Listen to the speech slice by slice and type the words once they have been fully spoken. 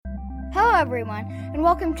Hello everyone, and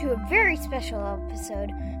welcome to a very special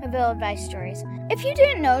episode of Ill Advised Stories. If you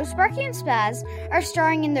didn't know, Sparkie and Spaz are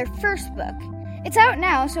starring in their first book. It's out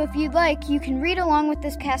now, so if you'd like, you can read along with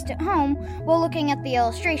this cast at home while looking at the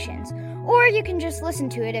illustrations, or you can just listen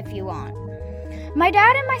to it if you want. My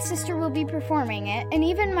dad and my sister will be performing it, and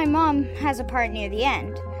even my mom has a part near the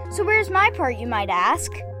end. So where's my part, you might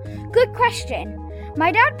ask? Good question.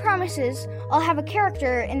 My dad promises I'll have a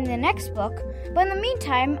character in the next book, but in the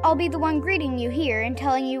meantime, I'll be the one greeting you here and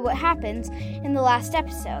telling you what happens in the last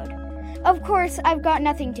episode. Of course, I've got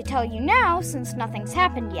nothing to tell you now since nothing's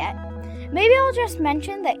happened yet. Maybe I'll just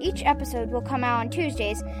mention that each episode will come out on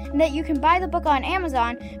Tuesdays and that you can buy the book on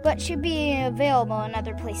Amazon, but should be available in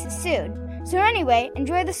other places soon. So anyway,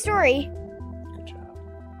 enjoy the story. Good job.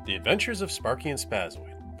 The Adventures of Sparkie and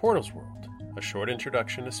Spazoid, Portal's World, a short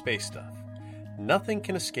introduction to space stuff. Nothing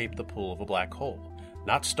can escape the pull of a black hole,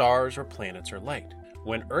 not stars or planets or light.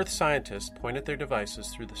 When Earth scientists pointed their devices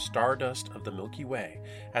through the stardust of the Milky Way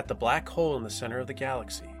at the black hole in the center of the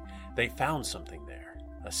galaxy, they found something there,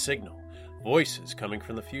 a signal, voices coming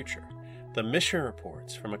from the future. The mission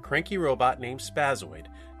reports from a cranky robot named Spazoid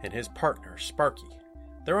and his partner, Sparkie.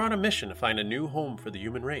 They're on a mission to find a new home for the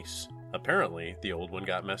human race. Apparently, the old one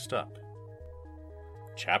got messed up.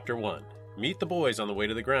 Chapter 1. Meet the boys on the way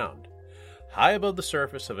to the ground. High above the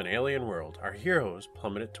surface of an alien world, our heroes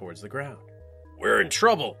plummeted towards the ground. "We're in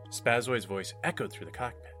trouble!" Spazoid's voice echoed through the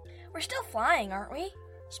cockpit. "We're still flying, aren't we?"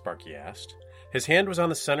 Sparkie asked. His hand was on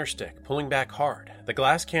the center stick, pulling back hard. The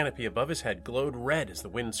glass canopy above his head glowed red as the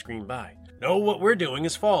wind screamed by. "No, what we're doing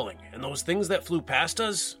is falling, and those things that flew past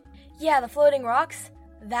us?" "Yeah, the floating rocks.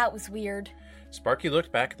 That was weird." Sparkie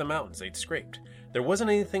looked back at the mountains they'd scraped. There wasn't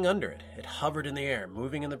anything under it. It hovered in the air,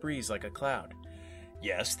 moving in the breeze like a cloud.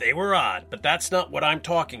 "Yes, they were odd, but that's not what I'm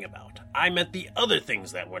talking about. I meant the other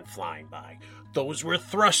things that went flying by. Those were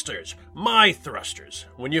thrusters. My thrusters.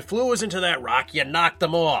 When you flew us into that rock, you knocked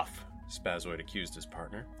them off," Spazoid accused his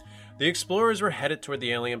partner. The explorers were headed toward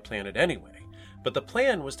the alien planet anyway, but the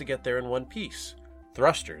plan was to get there in one piece.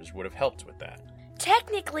 Thrusters would have helped with that.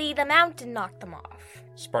 "Technically, the mountain knocked them off,"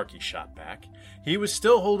 Sparkie shot back. He was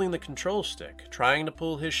still holding the control stick, trying to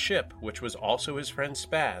pull his ship, which was also his friend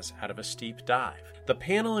Spaz, out of a steep dive. The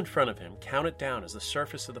panel in front of him counted down as the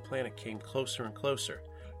surface of the planet came closer and closer.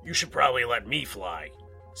 "You should probably let me fly."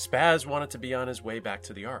 Spaz wanted to be on his way back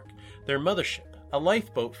to the Ark, their mothership, a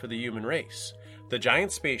lifeboat for the human race. The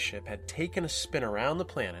giant spaceship had taken a spin around the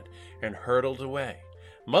planet and hurtled away.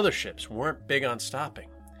 Motherships weren't big on stopping.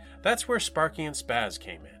 That's where Sparkie and Spaz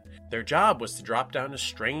came in. Their job was to drop down to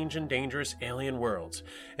strange and dangerous alien worlds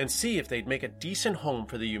and see if they'd make a decent home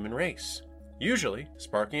for the human race. Usually,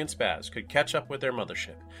 Sparkie and Spaz could catch up with their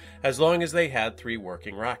mothership, as long as they had 3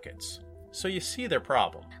 working rockets. So you see their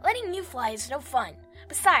problem. "Letting you fly is no fun.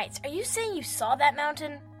 Besides, are you saying you saw that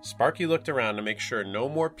mountain?" Sparkie looked around to make sure no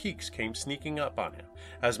more peaks came sneaking up on him,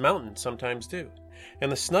 as mountains sometimes do.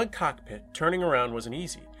 In the snug cockpit, turning around wasn't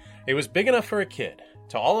easy. It was big enough for a kid.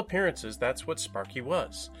 To all appearances, that's what Sparkie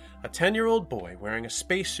was. A 10-year-old boy wearing a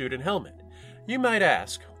spacesuit and helmet. You might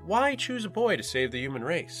ask, why choose a boy to save the human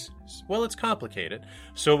race? Well, it's complicated,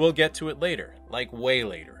 so we'll get to it later, like way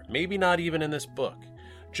later, maybe not even in this book.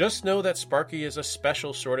 Just know that Sparkie is a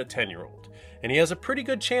special sort of 10-year-old, and he has a pretty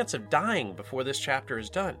good chance of dying before this chapter is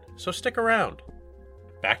done, so stick around.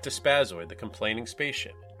 Back to Spazoid, the complaining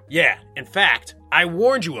spaceship. "Yeah, in fact, I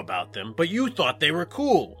warned you about them, but you thought they were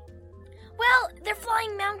cool." "Well, they're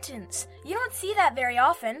flying mountains. You don't see that very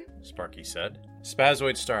often," Sparkie said.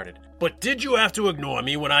 Spazoid started. "But did you have to ignore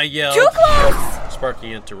me when I yelled?" "Too close!"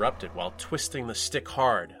 Sparkie interrupted while twisting the stick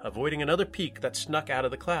hard, avoiding another peak that snuck out of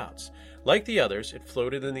the clouds. Like the others, it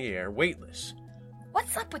floated in the air, weightless.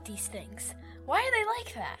 "What's up with these things? Why are they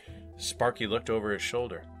like that?" Sparkie looked over his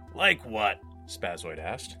shoulder. "Like what?" Spazoid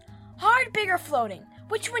asked. "Hard, big, or floating?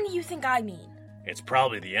 Which one do you think I mean?" "It's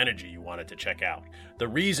probably the energy you wanted to check out. The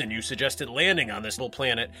reason you suggested landing on this little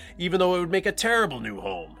planet, even though it would make a terrible new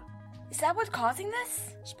home." "Is that what's causing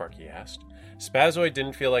this?" Sparkie asked. Spazoid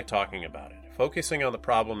didn't feel like talking about it, focusing on the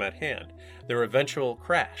problem at hand, their eventual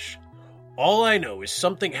crash. "All I know is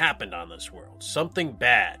something happened on this world, something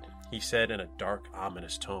bad," he said in a dark,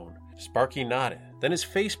 ominous tone. Sparkie nodded, then his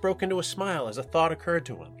face broke into a smile as a thought occurred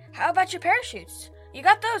to him. "How about your parachutes? You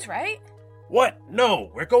got those, right?" "What?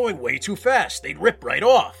 No, we're going way too fast. They'd rip right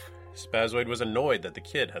off." Spazoid was annoyed that the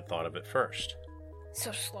kid had thought of it first.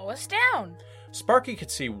 "So slow us down." Sparkie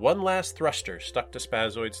could see one last thruster stuck to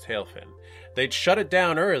Spazoid's tail fin. They'd shut it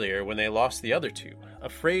down earlier when they lost the other 2,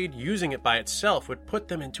 afraid using it by itself would put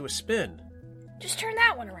them into a spin. "Just turn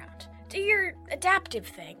that one around. Do your adaptive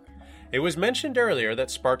thing." It was mentioned earlier that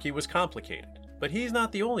Sparkie was complicated, but he's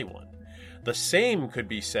not the only one. The same could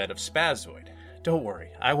be said of Spazoid. Don't worry,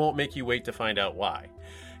 I won't make you wait to find out why.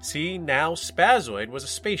 See, now Spazoid was a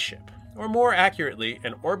spaceship, or more accurately,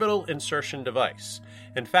 an orbital insertion device.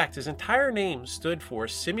 In fact, his entire name stood for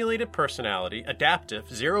Simulated Personality Adaptive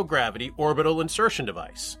Zero Gravity Orbital Insertion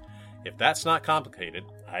Device. If that's not complicated,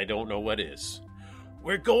 I don't know what is.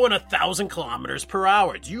 We're going 1,000 kilometers per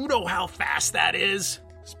hour. Do you know how fast that is?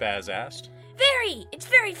 Spaz asked. Very! It's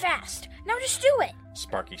very fast. Now just do it.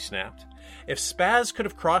 Sparkie snapped. If Spaz could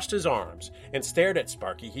have crossed his arms and stared at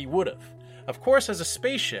Sparkie, he would have. Of course, as a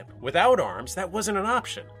spaceship, without arms, that wasn't an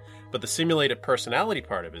option. But the simulated personality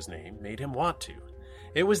part of his name made him want to.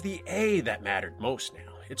 It was the A that mattered most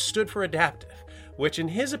now. It stood for adaptive, which in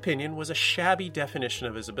his opinion was a shabby definition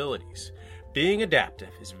of his abilities. Being adaptive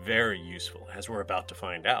is very useful, as we're about to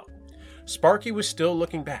find out. Sparkie was still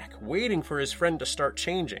looking back, waiting for his friend to start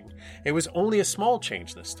changing. It was only a small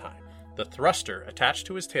change this time. The thruster attached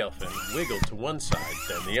to his tail fin wiggled to one side,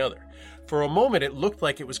 then the other. For a moment it looked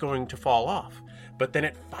like it was going to fall off, but then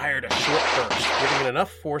it fired a short burst, giving it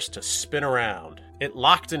enough force to spin around. It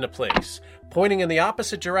locked into place, pointing in the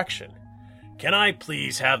opposite direction. Can I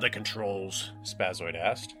please have the controls? Spazoid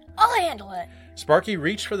asked. I'll handle it. Sparkie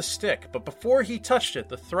reached for the stick, but before he touched it,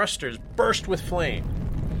 the thrusters burst with flame.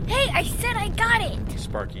 Hey, I said I got it!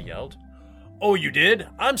 Sparkie yelled. Oh, you did?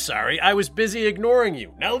 I'm sorry, I was busy ignoring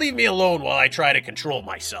you. Now leave me alone while I try to control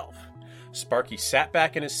myself. Sparkie sat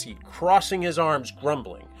back in his seat, crossing his arms,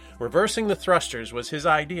 grumbling. Reversing the thrusters was his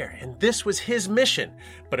idea, and this was his mission.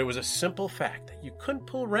 But it was a simple fact that you couldn't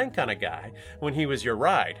pull rank on a guy when he was your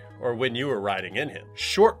ride, or when you were riding in him.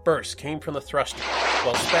 Short bursts came from the thruster,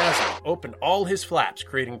 while Spazzoid opened all his flaps,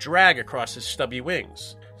 creating drag across his stubby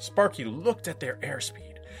wings. Sparkie looked at their airspeed.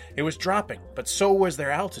 It was dropping, but so was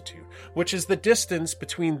their altitude, which is the distance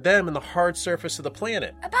between them and the hard surface of the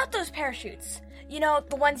planet. About those parachutes. You know,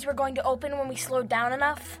 the ones we're going to open when we slowed down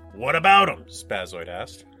enough? What about them? Spazoid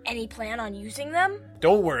asked. Any plan on using them?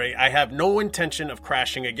 Don't worry, I have no intention of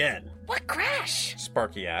crashing again. What crash?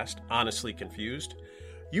 Sparkie asked, honestly confused.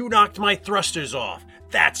 You knocked my thrusters off.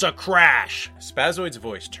 That's a crash! Spazoid's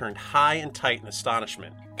voice turned high and tight in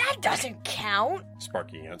astonishment. That doesn't count,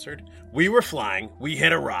 Sparkie answered. We were flying, we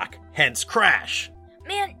hit a rock, hence crash.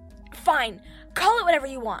 Man, fine. Call it whatever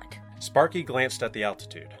you want. Sparkie glanced at the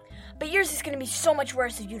altitude. But yours is going to be so much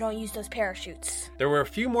worse if you don't use those parachutes. There were a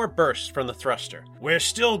few more bursts from the thruster. We're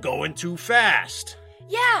still going too fast.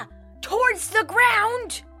 Yeah, towards the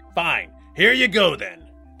ground. Fine, here you go then.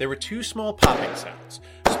 There were two small popping sounds.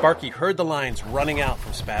 Sparkie heard the lines running out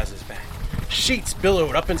from Spaz's back. Sheets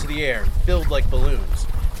billowed up into the air and filled like balloons.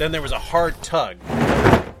 Then there was a hard tug.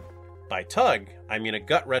 By tug, I mean a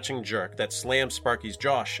gut-wrenching jerk that slammed Sparkie's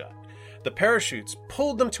jaw shut. The parachutes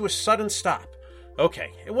pulled them to a sudden stop.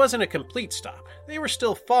 Okay, it wasn't a complete stop. They were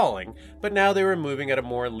still falling, but now they were moving at a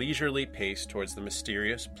more leisurely pace towards the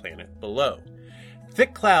mysterious planet below.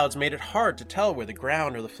 Thick clouds made it hard to tell where the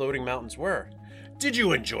ground or the floating mountains were. Did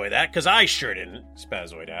you enjoy that? 'Cause I sure didn't,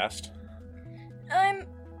 Spazoid asked. I'm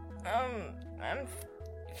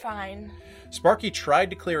fine. Sparkie tried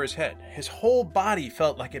to clear his head. His whole body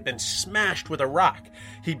felt like it had been smashed with a rock.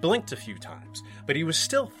 He blinked a few times, but he was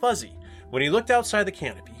still fuzzy. When he looked outside the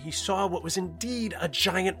canopy, he saw what was indeed a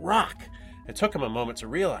giant rock. It took him a moment to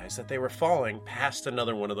realize that they were falling past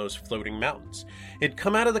another one of those floating mountains. It had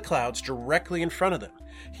come out of the clouds directly in front of them.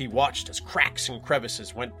 He watched as cracks and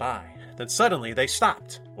crevices went by. Then suddenly they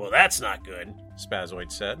stopped. Well, that's not good,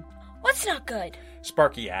 Spazoid said. What's not good?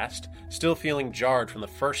 Sparkie asked, still feeling jarred from the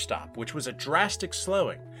first stop, which was a drastic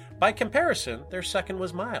slowing. By comparison, their second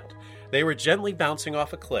was mild. They were gently bouncing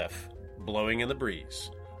off a cliff, blowing in the breeze.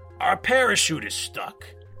 Our parachute is stuck.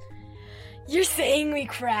 You're saying we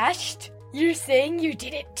crashed? You're saying you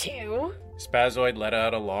did it too? Spazoid let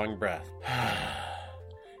out a long breath.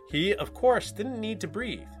 He, of course, didn't need to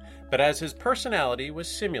breathe, but as his personality was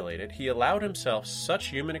simulated, he allowed himself such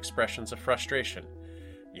human expressions of frustration.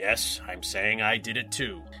 Yes, I'm saying I did it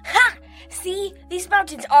too. Ha! See? These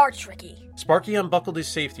mountains are tricky. Sparkie unbuckled his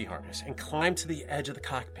safety harness and climbed to the edge of the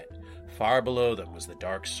cockpit. Far below them was the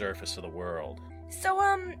dark surface of the world. So,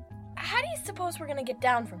 how do you suppose we're gonna get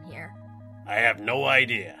down from here? I have no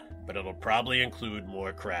idea, but it'll probably include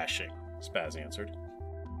more crashing, Spaz answered.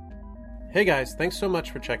 Hey guys, thanks so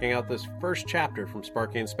much for checking out this first chapter from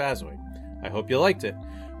Sparkie and Spazoid. I hope you liked it.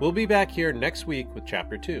 We'll be back here next week with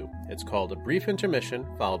Chapter 2. It's called A Brief Intermission,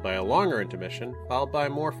 followed by a longer intermission, followed by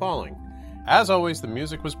more falling. As always, the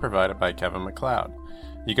music was provided by Kevin MacLeod.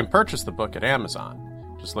 You can purchase the book at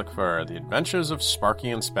Amazon. Just look for The Adventures of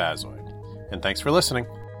Sparkie and Spazoid. And thanks for listening.